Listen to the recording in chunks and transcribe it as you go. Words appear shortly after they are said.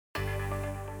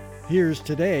Here's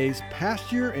today's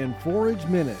Pasture and Forage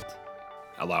Minute.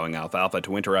 Allowing alfalfa to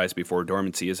winterize before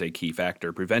dormancy is a key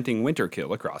factor preventing winter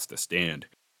kill across the stand.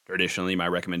 Traditionally, my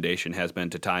recommendation has been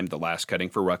to time the last cutting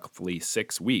for roughly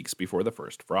 6 weeks before the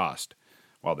first frost.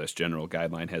 While this general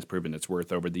guideline has proven its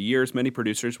worth over the years, many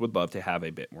producers would love to have a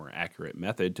bit more accurate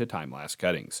method to time last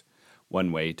cuttings.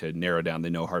 One way to narrow down the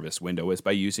no-harvest window is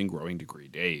by using growing degree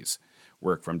days.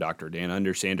 Work from Dr. Dan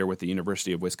Undersander with the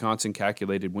University of Wisconsin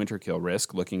calculated winter kill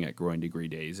risk looking at growing degree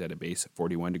days at a base of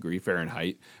 41 degrees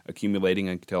Fahrenheit, accumulating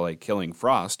until a killing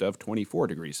frost of 24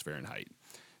 degrees Fahrenheit.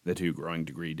 The two growing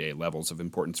degree day levels of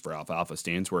importance for alfalfa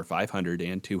stands were 500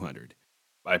 and 200.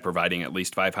 By providing at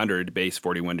least 500 base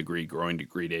 41 degree growing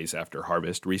degree days after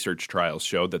harvest, research trials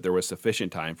showed that there was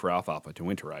sufficient time for alfalfa to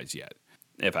winterize yet.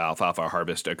 If alfalfa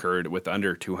harvest occurred with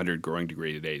under 200 growing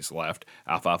degree days left,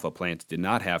 alfalfa plants did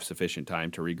not have sufficient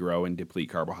time to regrow and deplete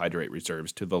carbohydrate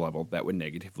reserves to the level that would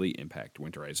negatively impact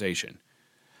winterization.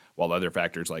 While other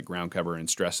factors like ground cover and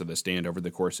stress of the stand over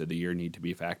the course of the year need to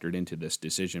be factored into this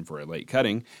decision for a late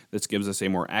cutting, this gives us a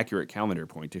more accurate calendar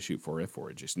point to shoot for if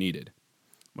forage is needed.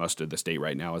 Most of the state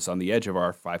right now is on the edge of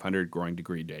our 500 growing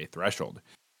degree day threshold.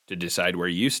 To decide where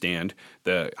you stand,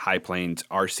 the High Plains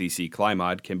RCC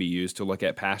Climod can be used to look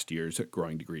at past year's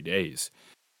growing degree days.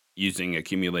 Using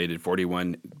accumulated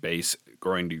 41 base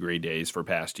growing degree days for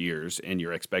past years and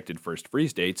your expected first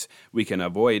freeze dates, we can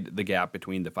avoid the gap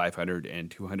between the 500 and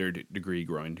 200 degree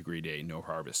growing degree day no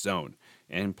harvest zone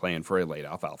and plan for a late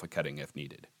alfalfa cutting if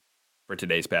needed. For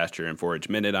today's Pasture and Forage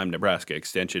Minute, I'm Nebraska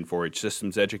Extension Forage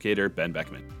Systems Educator Ben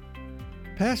Beckman.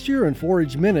 Pasture and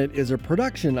Forage Minute is a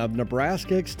production of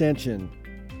Nebraska Extension.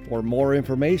 For more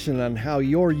information on how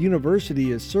your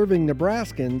university is serving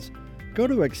Nebraskans, go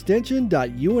to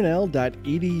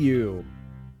extension.unl.edu.